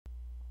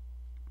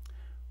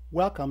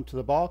Welcome to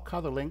the Ball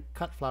ColorLink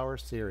Cut Flower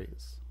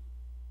series.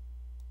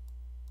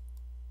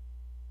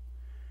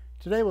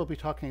 Today we'll be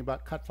talking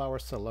about cut flower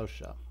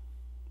Celosia.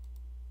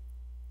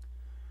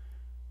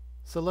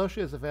 Celosia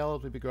is available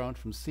to be grown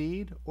from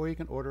seed, or you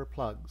can order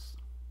plugs.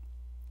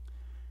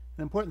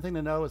 An important thing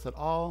to know is that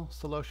all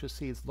Celosia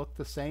seeds look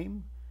the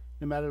same,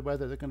 no matter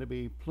whether they're going to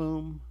be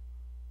plume,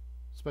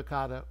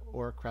 spicata,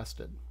 or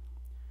crested.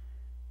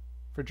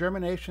 For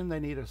germination, they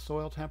need a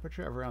soil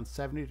temperature of around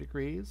 70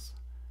 degrees.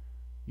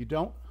 You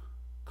don't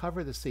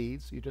cover the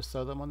seeds, you just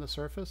sow them on the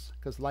surface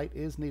because light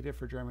is needed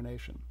for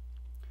germination.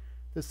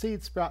 The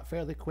seeds sprout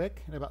fairly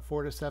quick in about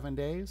 4 to 7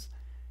 days,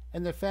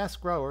 and they're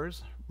fast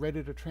growers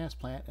ready to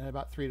transplant in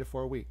about 3 to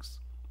 4 weeks.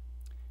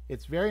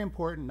 It's very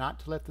important not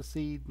to let the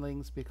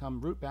seedlings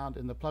become root bound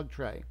in the plug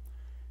tray,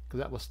 because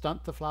that will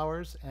stunt the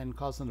flowers and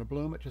cause them to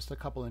bloom at just a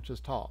couple inches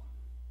tall.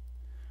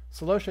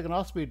 Celosia can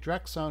also be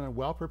direct sown in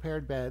well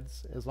prepared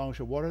beds as long as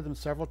you water them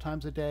several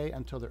times a day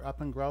until they're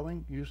up and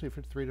growing, usually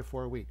for 3 to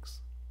 4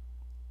 weeks.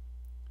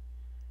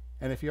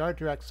 And if you are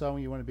direct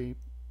sowing, you want to be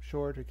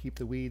sure to keep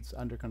the weeds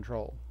under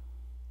control.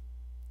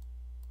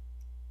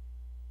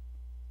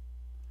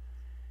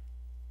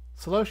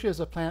 Celosia is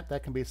a plant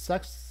that can be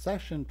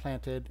section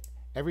planted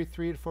every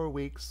 3 to 4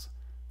 weeks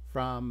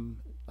from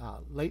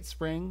late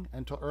spring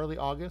until early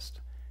August,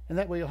 and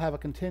that way you'll have a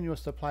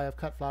continuous supply of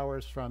cut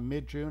flowers from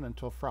mid-June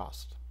until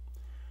frost.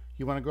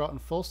 You want to grow out in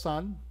full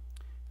sun,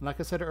 and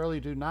like I said earlier,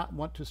 you do not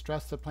want to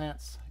stress the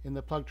plants in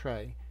the plug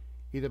tray,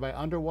 either by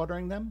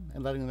underwatering them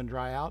and letting them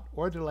dry out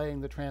or delaying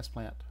the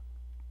transplant.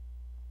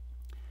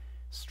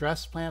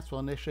 Stressed plants will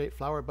initiate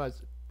flower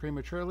buds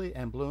prematurely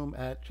and bloom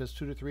at just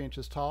 2 to 3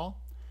 inches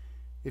tall.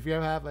 If you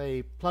ever have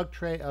a plug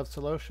tray of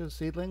Celosia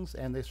seedlings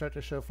and they start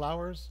to show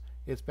flowers,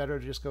 it's better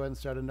to just go ahead and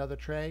start another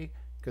tray,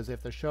 because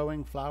if they're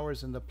showing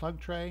flowers in the plug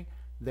tray,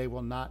 they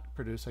will not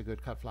produce a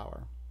good cut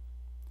flower.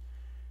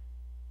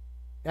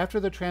 After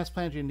the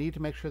transplant, you need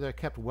to make sure they're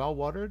kept well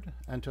watered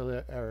until they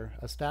are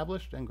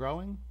established and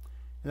growing.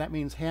 And that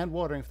means hand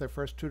watering for the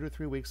first 2 to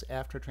 3 weeks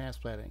after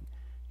transplanting.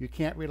 You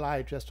can't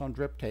rely just on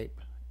drip tape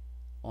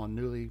on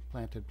newly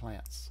planted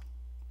plants.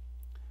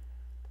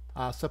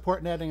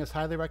 Support netting is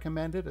highly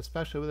recommended,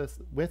 especially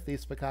with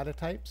these spicata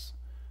types.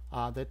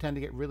 They tend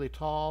to get really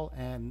tall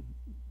and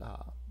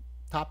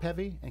top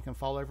heavy and can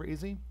fall over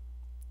easy.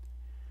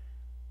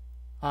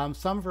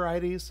 Some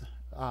varieties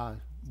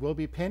will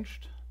be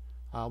pinched.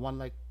 One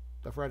like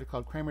a variety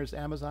called Kramer's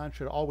Amazon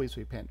should always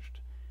be pinched.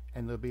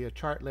 And there'll be a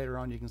chart later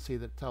on you can see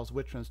that tells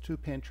which ones to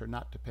pinch or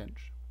not to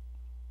pinch.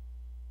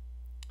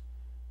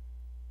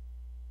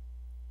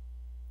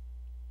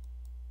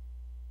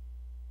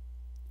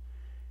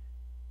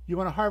 You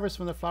want to harvest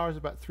when the flowers are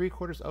about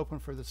 3/4 open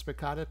for the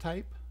spicata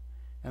type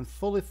and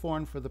fully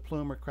formed for the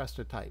plume or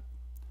crested type.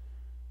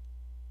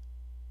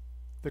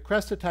 The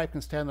crested type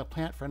can stay on the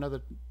plant for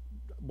another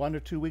 1 or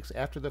 2 weeks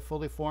after they're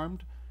fully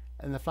formed,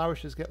 and the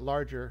flowers just get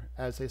larger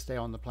as they stay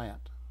on the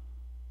plant.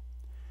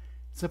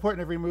 It's important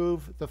to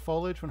remove the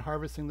foliage when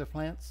harvesting the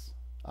plants,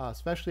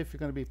 especially if you're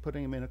going to be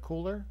putting them in a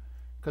cooler,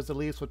 because the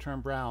leaves will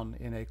turn brown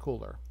in a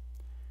cooler.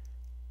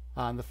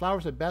 The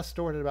flowers are best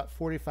stored at about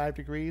 45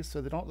 degrees, so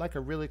they don't like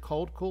a really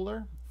cold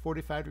cooler.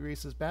 45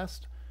 degrees is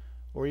best,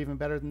 or even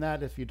better than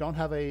that, if you don't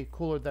have a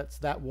cooler that's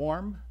that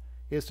warm,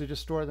 is to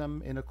just store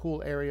them in a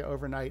cool area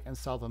overnight and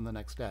sell them the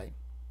next day.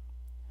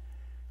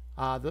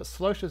 The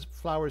Celosia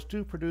flowers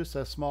do produce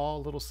a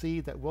small little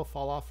seed that will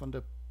fall off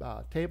onto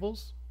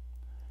tables.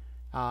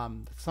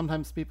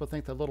 Sometimes people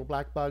think they're little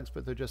black bugs,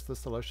 but they're just the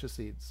Celosia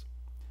seeds.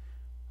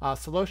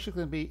 Celosia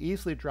can be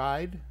easily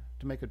dried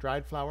to make a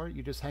dried flower.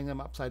 You just hang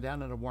them upside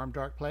down in a warm,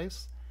 dark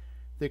place.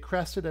 The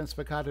crested and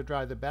spicata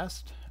dry the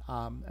best,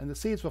 and the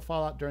seeds will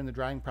fall out during the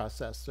drying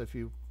process. So if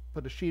you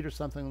put a sheet or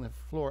something on the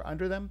floor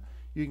under them,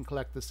 you can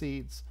collect the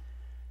seeds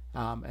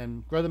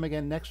and grow them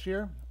again next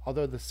year,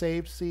 although the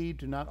saved seed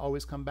do not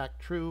always come back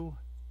true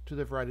to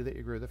the variety that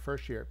you grew the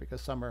first year,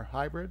 because some are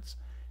hybrids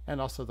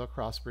and also they'll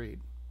crossbreed.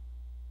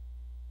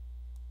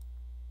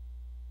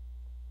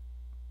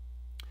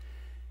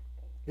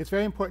 It's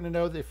very important to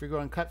know that if you're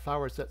growing cut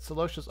flowers, that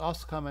Celosias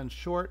also come in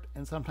short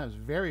and sometimes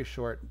very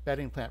short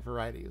bedding plant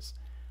varieties.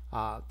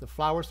 The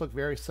flowers look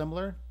very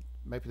similar,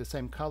 might be the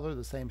same color,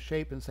 the same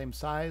shape, and same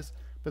size,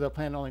 but the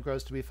plant only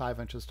grows to be 5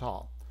 inches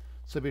tall.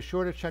 So be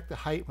sure to check the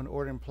height when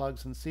ordering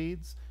plugs and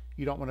seeds.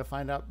 You don't want to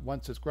find out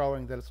once it's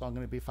growing that it's only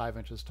going to be 5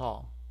 inches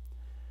tall.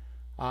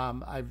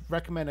 I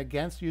recommend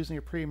against using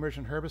a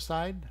pre-emergent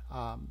herbicide.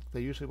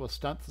 They usually will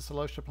stunt the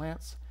Celosia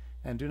plants.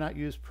 And do not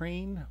use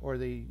preen, or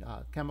the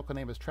chemical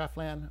name is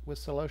Treflan, with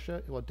Celosia.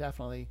 It will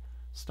definitely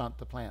stunt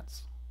the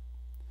plants.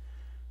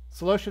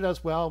 Celosia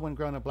does well when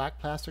grown in black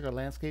plastic or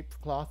landscape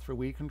cloth for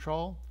weed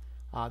control.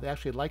 They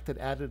actually like that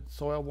added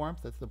soil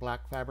warmth that the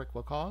black fabric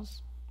will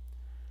cause.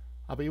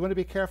 But you want to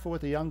be careful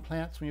with the young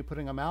plants when you're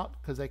putting them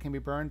out, because they can be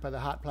burned by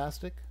the hot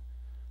plastic.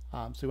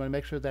 So you want to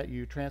make sure that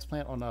you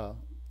transplant on a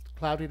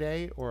cloudy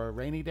day or a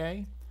rainy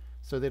day,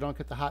 so they don't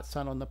get the hot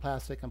sun on the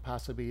plastic and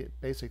possibly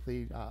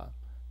basically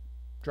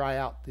dry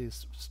out the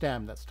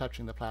stem that's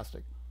touching the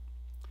plastic.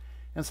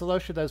 And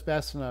Celosia does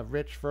best in a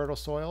rich, fertile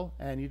soil,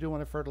 and you do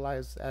want to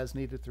fertilize as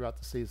needed throughout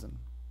the season.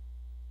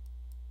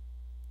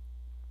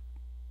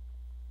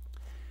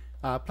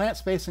 Plant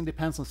spacing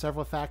depends on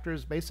several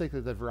factors, basically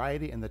the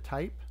variety and the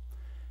type,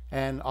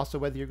 and also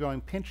whether you're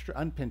growing pinched or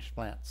unpinched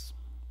plants.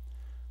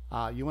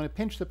 You want to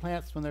pinch the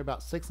plants when they're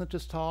about 6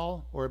 inches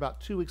tall or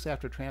about 2 weeks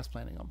after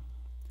transplanting them.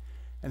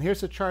 And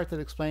here's a chart that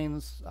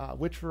explains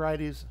which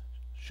varieties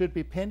should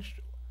be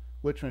pinched,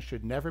 which ones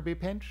should never be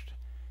pinched,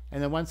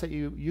 and the ones that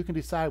you can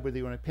decide whether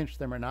you want to pinch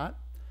them or not.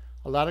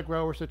 A lot of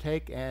growers will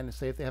take and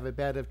say if they have a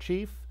bed of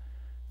chief,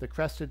 the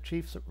crested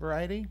chief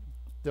variety,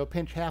 they'll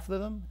pinch half of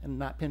them and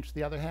not pinch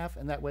the other half,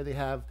 and that way they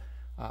have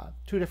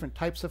 2 different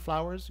types of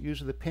flowers.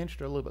 Usually the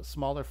pinched are a little bit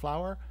smaller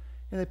flower,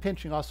 and the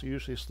pinching also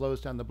usually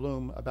slows down the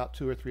bloom about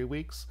 2 or 3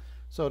 weeks,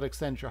 so it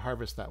extends your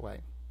harvest that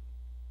way.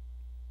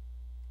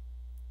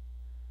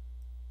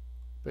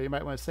 But you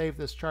might want to save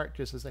this chart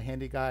just as a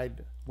handy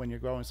guide when you're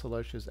growing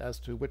Celosias as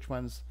to which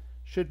ones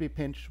should be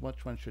pinched,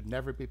 which ones should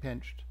never be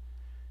pinched,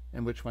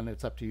 and which one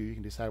it's up to you. You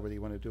can decide whether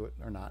you want to do it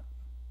or not.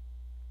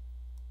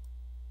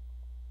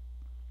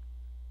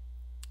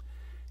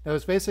 Now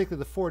there's basically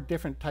the 3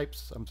 different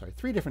types of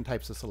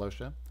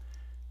Celosia.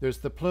 There's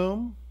the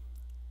plume,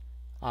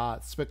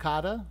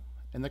 spicata,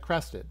 and the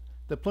crested.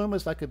 The plume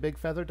is like a big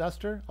feather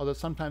duster, although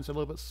sometimes a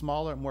little bit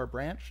smaller and more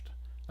branched,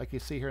 like you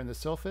see here in the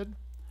sylphid.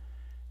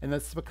 And the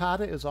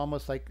spicata is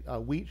almost like a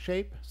wheat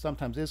shape,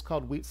 sometimes is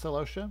called wheat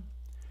Celosia.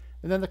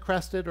 And then the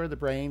crested or the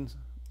brain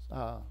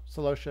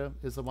Celosia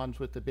is the ones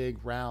with the big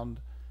round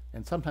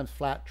and sometimes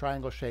flat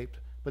triangle shaped,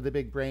 but the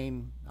big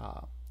brain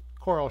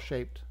coral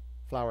shaped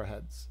flower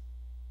heads.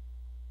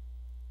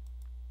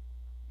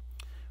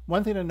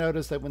 One thing to note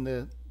is that when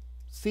the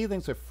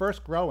seedlings are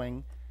first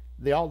growing,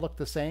 they all look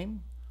the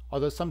same,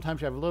 although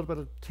sometimes you have a little bit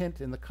of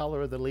tint in the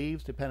color of the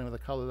leaves depending on the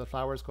color the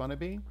flower is going to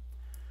be.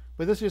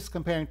 But this is just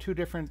comparing 2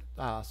 different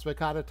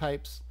spicata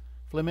types.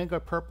 Flamingo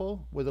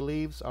purple, where the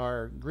leaves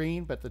are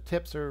green, but the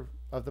tips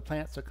of the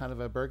plants are kind of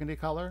a burgundy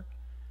color.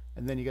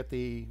 And then you get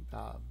the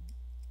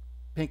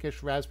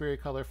pinkish raspberry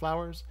color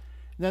flowers.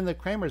 And then the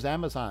Kramer's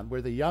Amazon,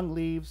 where the young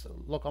leaves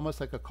look almost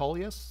like a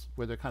coleus,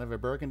 where they're kind of a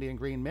burgundy and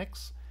green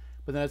mix.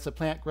 But then as the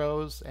plant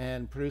grows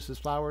and produces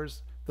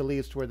flowers, the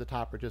leaves toward the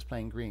top are just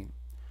plain green.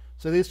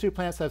 So these 2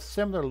 plants have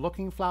similar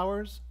looking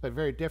flowers, but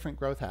very different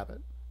growth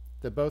habit.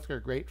 They both are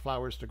great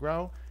flowers to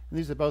grow, and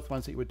these are both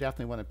ones that you would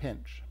definitely want to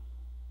pinch.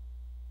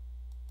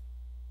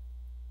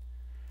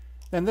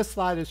 Then this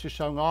slide is just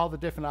showing all the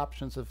different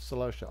options of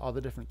Celosia, all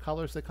the different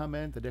colors that come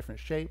in, the different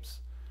shapes,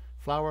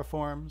 flower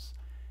forms.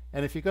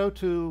 And if you go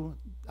to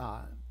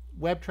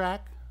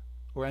WebTrack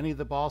or any of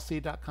the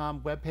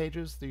ballseed.com web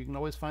pages, you can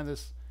always find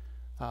this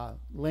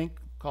link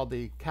called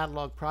the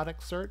catalog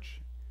product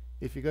search.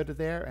 If you go to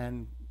there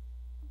and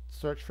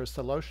search for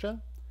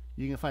Celosia,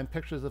 you can find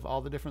pictures of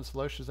all the different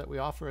Celosias that we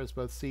offer as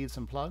both seeds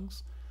and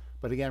plugs.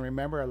 But again,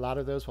 remember, a lot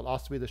of those will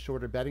also be the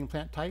shorter bedding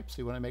plant types,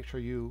 so you want to make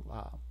sure you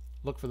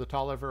look for the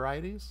taller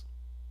varieties.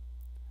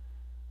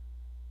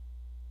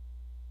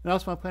 And I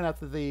also want to point out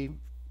that the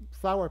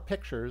flower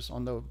pictures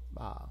on the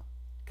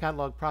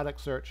catalog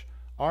product search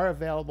are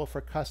available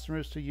for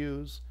customers to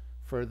use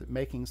for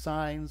making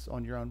signs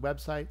on your own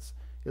websites,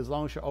 as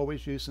long as you're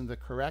always using the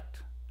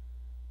correct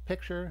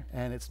picture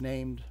and it's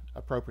named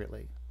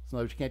appropriately. So in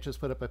other words, you can't just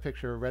put up a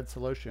picture of red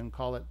Celosia and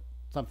call it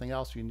something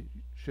else. You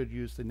should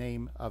use the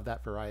name of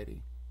that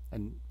variety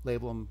and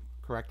label them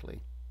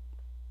correctly.